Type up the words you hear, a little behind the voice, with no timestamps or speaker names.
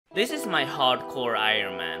This is my hardcore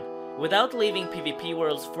Iron Man. Without leaving PvP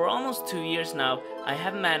worlds for almost 2 years now, I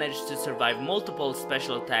have managed to survive multiple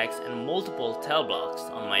special attacks and multiple tel blocks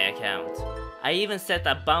on my account. I even set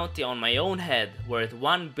a bounty on my own head worth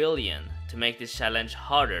 1 billion to make this challenge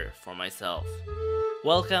harder for myself.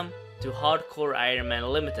 Welcome to Hardcore Iron Man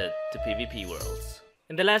Limited to PvP worlds.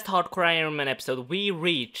 In the last Hardcore Iron Man episode, we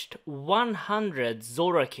reached 100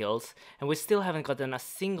 Zora kills and we still haven't gotten a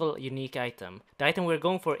single unique item. The item we're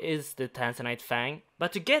going for is the Tanzanite Fang,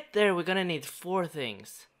 but to get there we're gonna need 4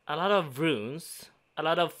 things. A lot of runes, a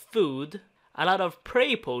lot of food, a lot of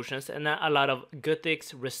prey potions, and a lot of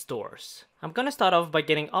Gutix restores. I'm gonna start off by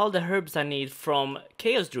getting all the herbs I need from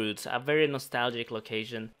Chaos Druids, a very nostalgic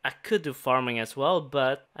location. I could do farming as well,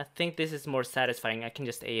 but I think this is more satisfying. I can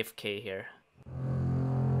just AFK here.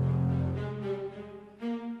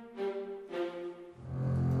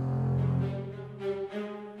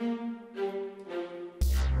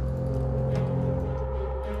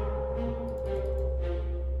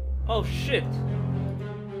 Oh shit!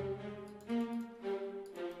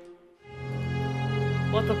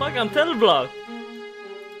 What the fuck, I'm teleblocked!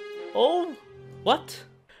 Oh, what?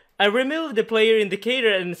 I removed the player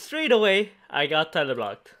indicator and straight away I got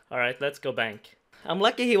teleblocked. Alright, let's go bank. I'm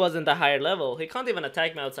lucky he wasn't a higher level, he can't even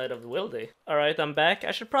attack me outside of the wildy. Alright, I'm back.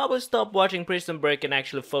 I should probably stop watching Prison Break and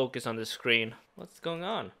actually focus on the screen. What's going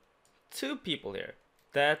on? 2 people here.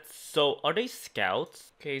 That's so... are they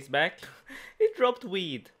scouts? Okay, he's back. He dropped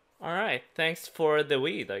weed. Alright, thanks for the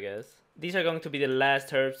weed, I guess. These are going to be the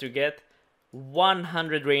last herbs to get.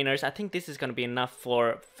 100 Rainers. I think this is going to be enough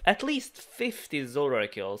for at least 50 Zora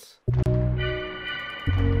kills.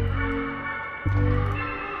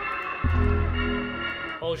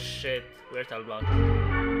 Oh shit, we're teleblocked.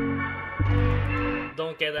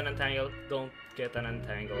 Don't get an entangle. Don't get an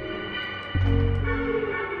entangle.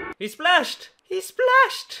 He splashed! He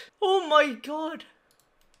splashed! Oh my god!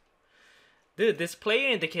 Dude, this player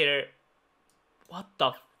indicator... what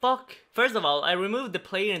the fuck? First of all, I removed the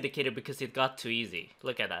player indicator because it got too easy.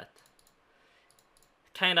 Look at that.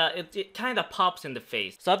 It kinda pops in the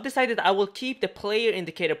face. So I've decided I will keep the player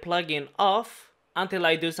indicator plugin off until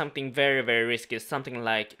I do something very, very risky. Something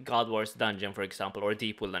like God Wars Dungeon, for example, or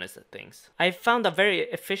Deep Wilderness things. I found a very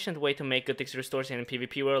efficient way to make Gutix restores in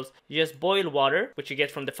PvP worlds. You just boil water, which you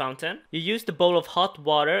get from the fountain. You use the bowl of hot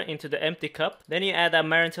water into the empty cup. Then you add a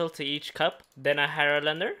Marantil to each cup. Then a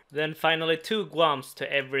Haralander. Then finally 2 Guams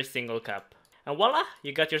to every single cup. And voila,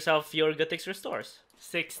 you got yourself your Gutix restores.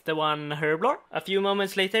 61 Herblore. A few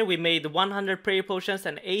moments later, we made 100 prayer potions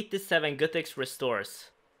and 87 Gutix restores.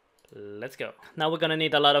 Let's go. Now we're gonna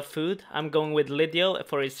need a lot of food. I'm going with Lydio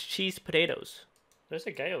for his cheese potatoes. There's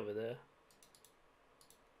a guy over there.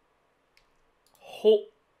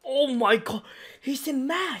 Oh my god! He's in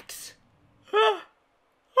max!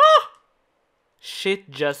 Shit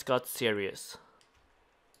just got serious.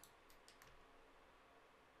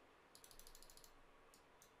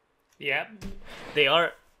 Yeah, they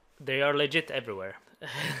are legit everywhere.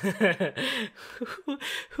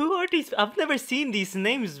 Who are these? I've never seen these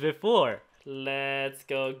names before. Let's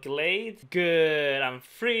go Glade. Good, I'm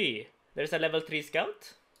free. There's a level 3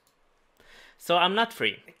 scout. So I'm not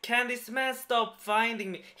free. Can this man stop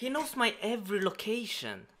finding me? He knows my every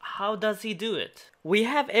location. How does he do it? We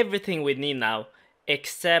have everything we need now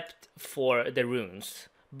except for the runes.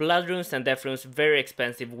 Blood runes and death runes, very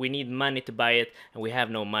expensive. We need money to buy it and we have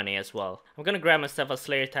no money as well. I'm gonna grab myself a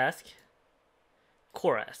Slayer task.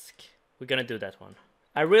 Korask. We're gonna do that one.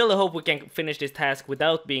 I really hope we can finish this task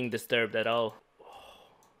without being disturbed at all.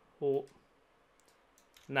 Oh.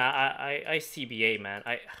 Nah, I CBA, man.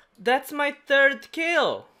 That's my 3rd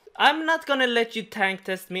kill! I'm not gonna let you tank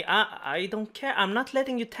test me. I don't care. I'm not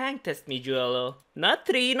letting you tank test me, Juelo. Not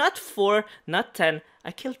 3, not 4, not 10.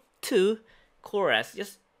 I killed 2 Korask.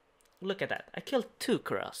 Just look at that. I killed 2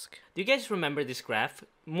 Korask. Do you guys remember this graph?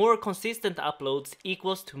 More consistent uploads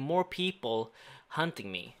equals to more people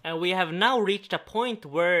hunting me. And we have now reached a point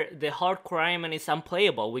where the hardcore Iron Man is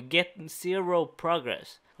unplayable. We get 0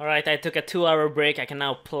 progress. Alright, I took a 2-hour break. I can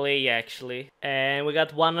now play actually. And we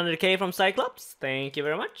got 100k from Cyclops. Thank you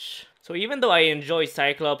very much. So even though I enjoy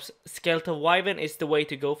Cyclops, Skeletal Wyvern is the way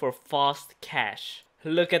to go for fast cash.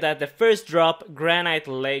 Look at that, the first drop, granite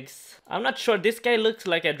legs. I'm not sure, this guy looks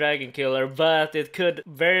like a dragon killer, but it could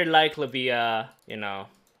very likely be a, you know,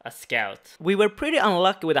 a scout. We were pretty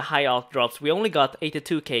unlucky with the high alt drops. We only got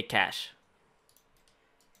 82k cash.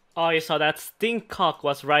 Oh, you saw that? Stinkcock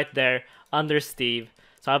was right there under Steve.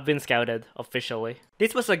 So I've been scouted officially.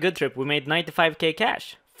 This was a good trip. We made 95k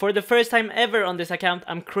cash. For the first time ever on this account,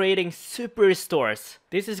 I'm creating super restores.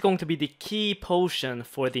 This is going to be the key potion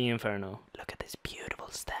for the Inferno. Look at this beautiful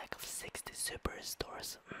stack.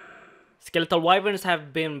 superstores. Skeletal Wyverns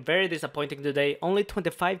have been very disappointing today, only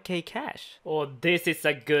 25k cash. Oh, this is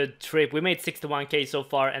a good trip. We made 61k so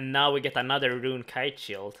far and now we get another rune kite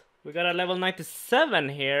shield. We got a level 97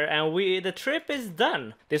 here and the trip is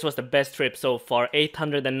done. This was the best trip so far,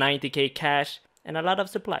 890k cash and a lot of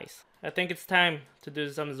supplies. I think it's time to do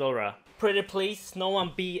some Zora. Pretty please, no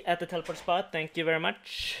one be at the teleport spot, thank you very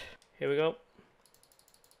much. Here we go.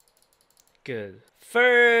 Good.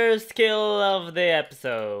 First kill of the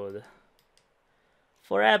episode.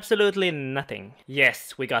 For absolutely nothing.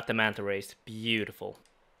 Yes, we got the manta race. Beautiful.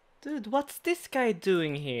 Dude, what's this guy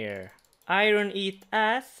doing here? Iron eat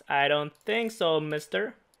ass? I don't think so,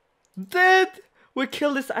 mister. Dead! We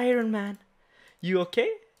killed this Iron Man. You okay?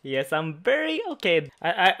 Yes, I'm very okay.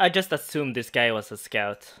 I just assumed this guy was a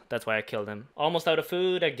scout. That's why I killed him. Almost out of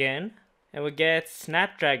food again. And we get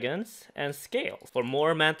snapdragons and scales. For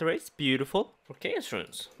more manta rays, beautiful. For chaos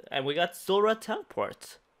runes. And we got Zora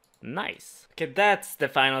teleport. Nice. Okay, that's the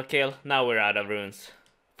final kill. Now we're out of runes.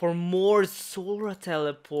 For more Zora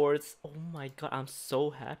teleports. Oh my god, I'm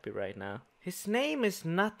so happy right now. His name is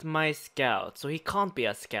not my scout, so he can't be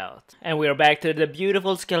a scout. And we are back to the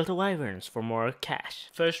beautiful Skeletal Wyverns for more cash.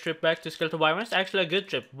 First trip back to Skeletal Wyverns, actually a good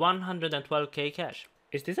trip. 112k cash.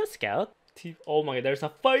 Is this a scout? Oh my god, there's a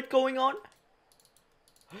fight going on.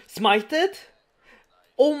 Smited?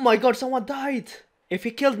 Oh my god, someone died. If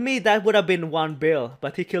he killed me, that would have been 1 bill,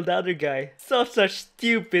 but he killed the other guy. Such a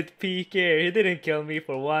stupid PK, he didn't kill me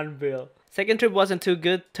for 1 bill. Second trip wasn't too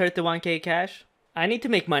good, 31k cash. I need to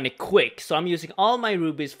make money quick, so I'm using all my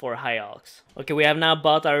rubies for high alks. Okay, we have now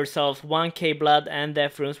bought ourselves 1k blood and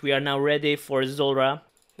death runes. We are now ready for Zora.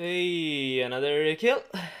 Hey, another kill.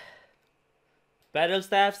 Battle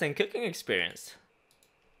staffs and cooking experience.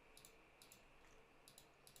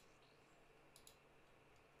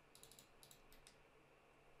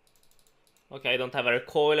 Okay, I don't have a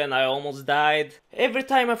recoil and I almost died. Every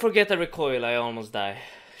time I forget a recoil, I almost die.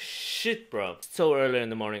 Shit, bro. So early in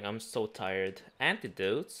the morning, I'm so tired.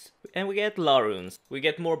 Antidotes. And we get law runes. We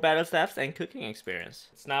get more battle staffs and cooking experience.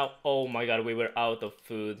 It's now, oh my god, we were out of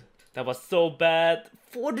food. That was so bad.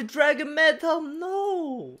 For the dragon medal,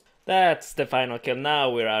 no! That's the final kill. Now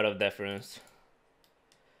we're out of death runes.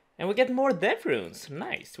 And we get more death runes.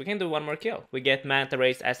 Nice. We can do one more kill. We get manta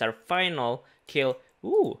rays as our final kill.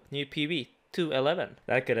 Ooh, new PB. 211.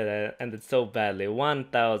 That could have ended so badly.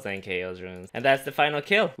 1000 chaos runes. And that's the final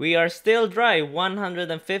kill. We are still dry.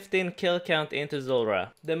 115 kill count into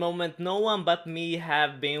Zora. The moment no one but me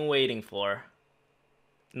have been waiting for.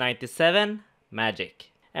 97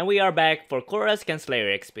 magic. And we are back for Korask and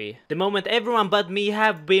Slayer XP. The moment everyone but me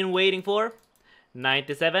have been waiting for.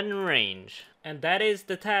 97 range. And that is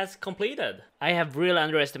the task completed. I have really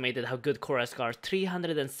underestimated how good Korask are.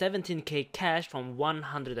 317k cash from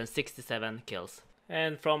 167 kills.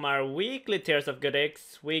 And from our weekly tiers of good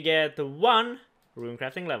eggs, we get 1 rune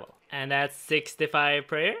crafting level. And that's 65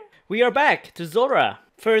 prayer. We are back to Zora.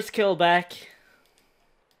 First kill back.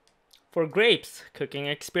 For grapes, cooking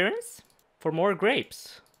experience. For more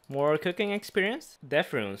grapes. More cooking experience?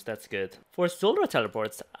 Death runes, that's good. For Zora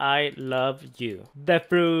teleports, I love you.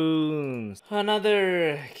 Death runes!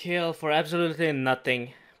 Another kill for absolutely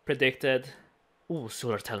nothing. Predicted. Ooh,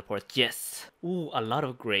 Zora teleport, yes. Ooh, a lot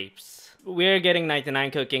of grapes. We're getting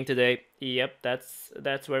 99 cooking today. Yep,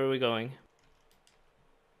 that's where we're going.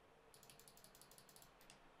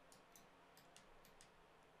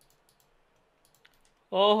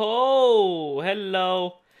 Oh ho!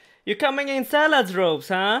 Hello! You're coming in salads robes,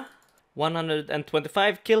 huh?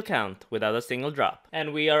 125 kill count without a single drop.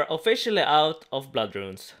 And we are officially out of blood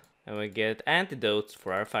runes. And we get antidotes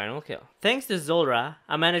for our final kill. Thanks to Zora,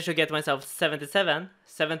 I managed to get myself 77,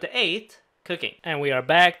 78 cooking. And we are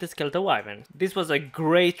back to Skeletal Wyverns. This was a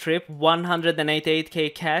great trip,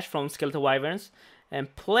 188k cash from Skeletal Wyverns.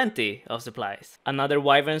 And plenty of supplies. Another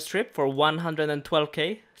Wyverns trip for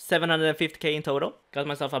 112k, 750k in total. Got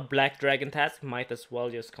myself a black dragon task, might as well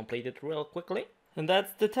just complete it real quickly. And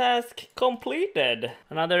that's the task completed.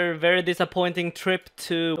 Another very disappointing trip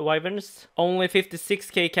to Wyverns. Only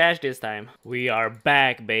 56k cash this time. We are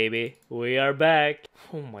back, baby. We are back.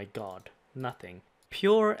 Oh my god, nothing.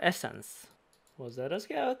 Pure essence. Was that a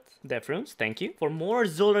scout? Death runes, thank you. For more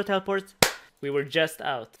Zora teleports. We were just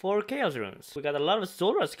out. 4 chaos runes. We got a lot of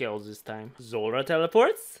Zora skills this time. Zora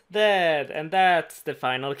teleports. Dead. And that's the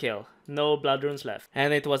final kill. No blood runes left.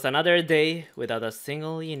 And it was another day without a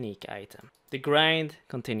single unique item. The grind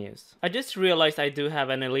continues. I just realized I do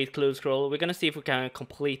have an elite clue scroll. We're gonna see if we can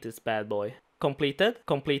complete this bad boy. Completed.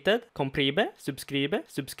 Completed. Compribe. Subscribe.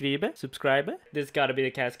 Subscribe. Subscribe. This gotta be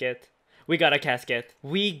the casket. We got a casket.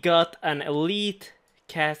 We got an elite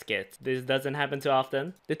casket. This doesn't happen too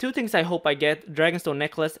often. The two things I hope I get, Dragonstone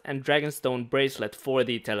necklace and Dragonstone bracelet for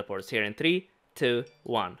the teleports. Here in 3, 2,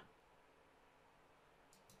 1.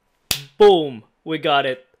 Boom! We got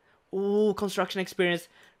it. Ooh, construction experience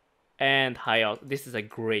and high out. This is a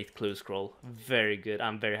great clue scroll. Very good.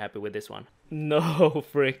 I'm very happy with this one. No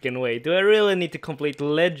freaking way. Do I really need to complete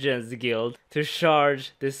Legends Guild to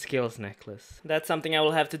charge this skills necklace? That's something I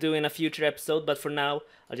will have to do in a future episode, but for now,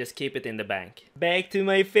 I'll just keep it in the bank. Back to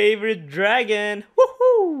my favorite dragon.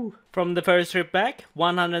 Woohoo! From the first trip back,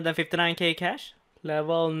 159k cash.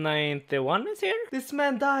 Level 91 is here. This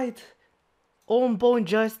man died. Bone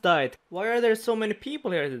just died. Why are there so many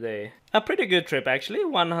people here today? A pretty good trip actually,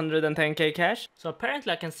 110k cash. So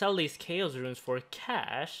apparently I can sell these chaos runes for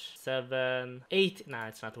cash. 7, 8, nah,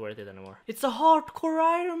 it's not worth it anymore. It's a hardcore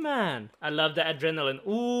Iron Man. I love the adrenaline.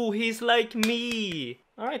 Ooh, he's like me.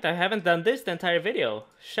 Alright, I haven't done this the entire video.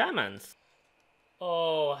 Shamans.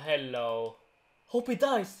 Oh, hello. Hope he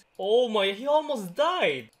dies. Oh my, he almost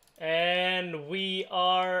died. And we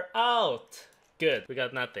are out. Good, we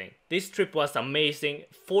got nothing. This trip was amazing.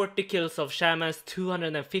 40 kills of shamans,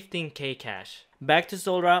 215k cash. Back to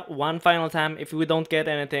Zulrah one final time. If we don't get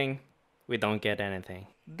anything, we don't get anything.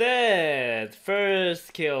 Dead!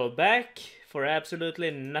 First kill back for absolutely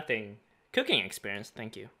nothing. Cooking experience,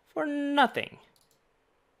 thank you. For nothing.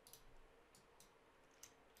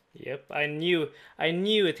 Yep, I knew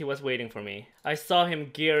it, he was waiting for me. I saw him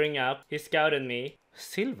gearing up, he scouted me.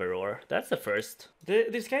 Silver ore, that's the first.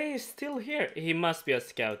 This guy is still here. He must be a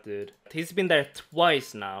scout, dude. He's been there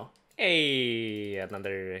twice now. Hey,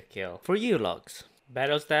 another kill. For you, logs.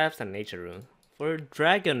 Battle staffs and nature rune. For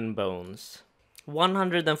dragon bones.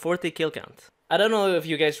 140 kill count. I don't know if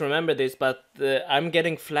you guys remember this, but I'm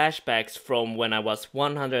getting flashbacks from when I was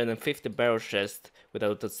 150 barrel chest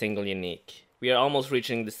without a single unique. We are almost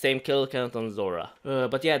reaching the same kill count on Zulrah.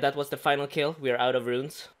 But yeah, that was the final kill. We are out of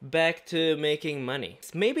runes. Back to making money.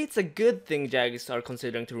 Maybe it's a good thing Jags are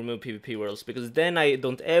considering to remove PvP worlds, because then I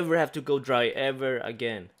don't ever have to go dry ever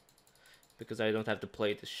again. Because I don't have to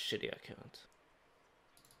play this shitty account.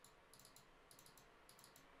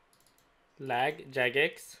 Lag,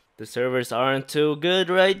 Jagex. The servers aren't too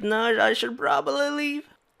good right now. I should probably leave.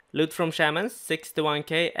 Loot from shamans,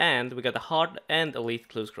 61k, and we got a hard and elite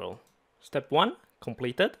clue scroll. Step 1,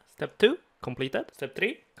 completed. Step 2, completed. Step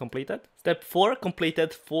 3, completed. Step 4,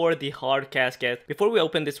 completed for the hard casket. Before we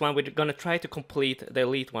open this one, we're gonna try to complete the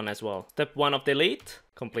elite one as well. Step 1 of the elite,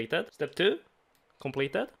 completed. Step 2,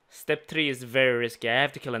 completed. Step 3 is very risky. I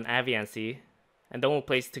have to kill an Aviancy, and the only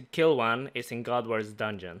place to kill one is in Godwar's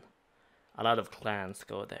dungeon. A lot of clans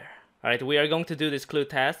go there. Alright, we are going to do this clue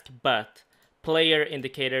task, but player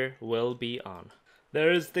indicator will be on.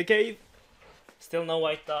 There's the cave. Still no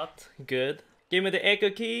white dot. Good. Give me the echo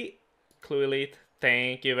key. Clue elite.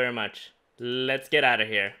 Thank you very much. Let's get out of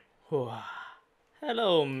here.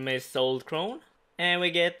 Hello, Miss Old Crone. And we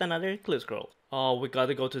get another clue scroll. Oh, we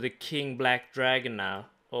gotta go to the King Black Dragon now.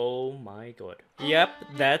 Oh my god. Yep,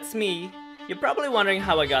 that's me. You're probably wondering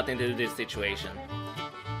how I got into this situation.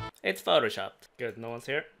 It's photoshopped. Good, no one's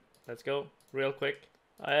here. Let's go real quick.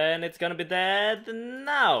 And it's gonna be dead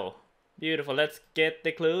now. Beautiful, let's get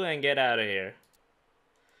the clue and get out of here.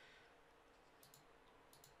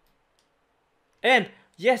 And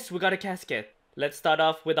yes, we got a casket. Let's start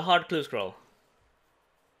off with a hard clue scroll.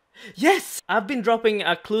 Yes! I've been dropping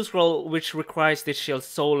a clue scroll which requires this shield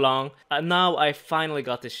so long. Now I finally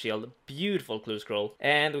got this shield. Beautiful clue scroll.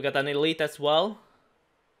 And we got an elite as well.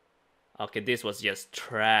 Okay, this was just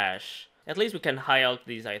trash. At least we can high out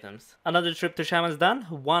these items. Another trip to Shaman's done.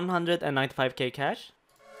 195k cash.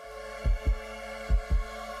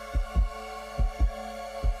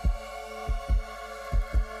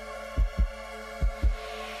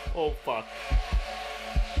 Oh fuck.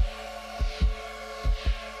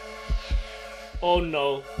 Oh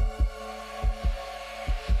no.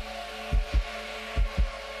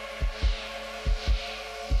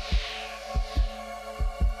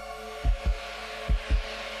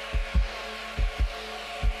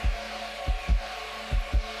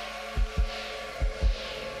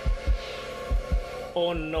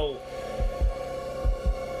 Oh no.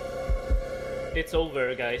 It's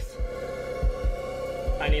over, guys.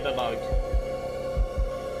 I need a bug.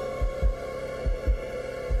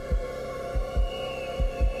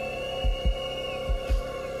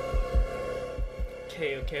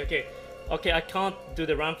 Okay, I can't do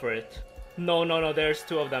the run for it. No, there's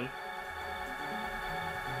two of them.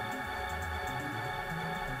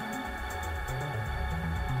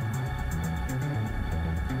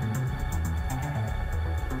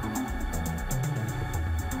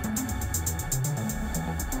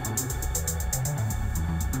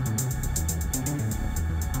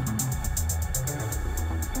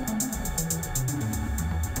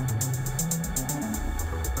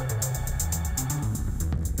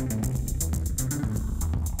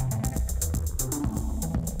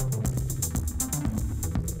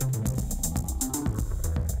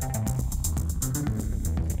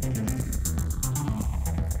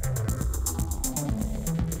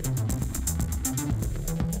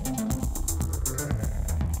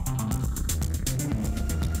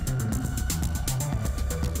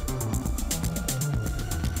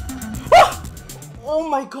 Oh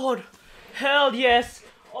my god! Hell yes!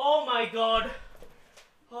 Oh my god!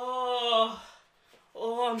 Oh,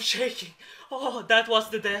 oh, I'm shaking. Oh, that was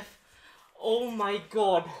the death. Oh my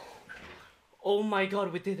god. Oh my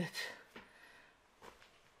god, we did it.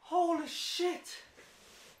 Holy shit.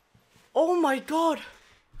 Oh my god.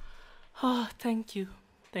 Oh, thank you.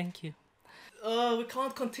 Thank you. We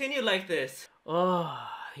can't continue like this. Oh,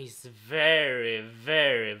 he's very,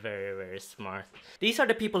 very, very, very smart. These are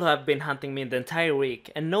the people who have been hunting me the entire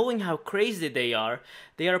week, and knowing how crazy they are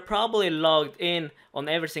probably logged in on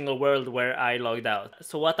every single world where I logged out.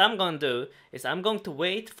 So what I'm gonna do is I'm going to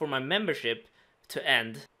wait for my membership to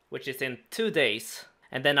end, which is in 2 days,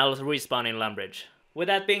 and then I'll respawn in Lumbridge. With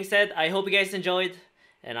that being said, I hope you guys enjoyed,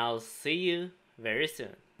 and I'll see you very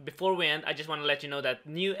soon. Before we end, I just want to let you know that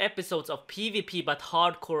new episodes of PvP but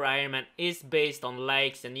Hardcore Iron Man is based on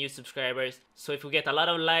likes and new subscribers. So if we get a lot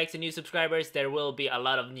of likes and new subscribers, there will be a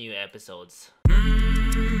lot of new episodes.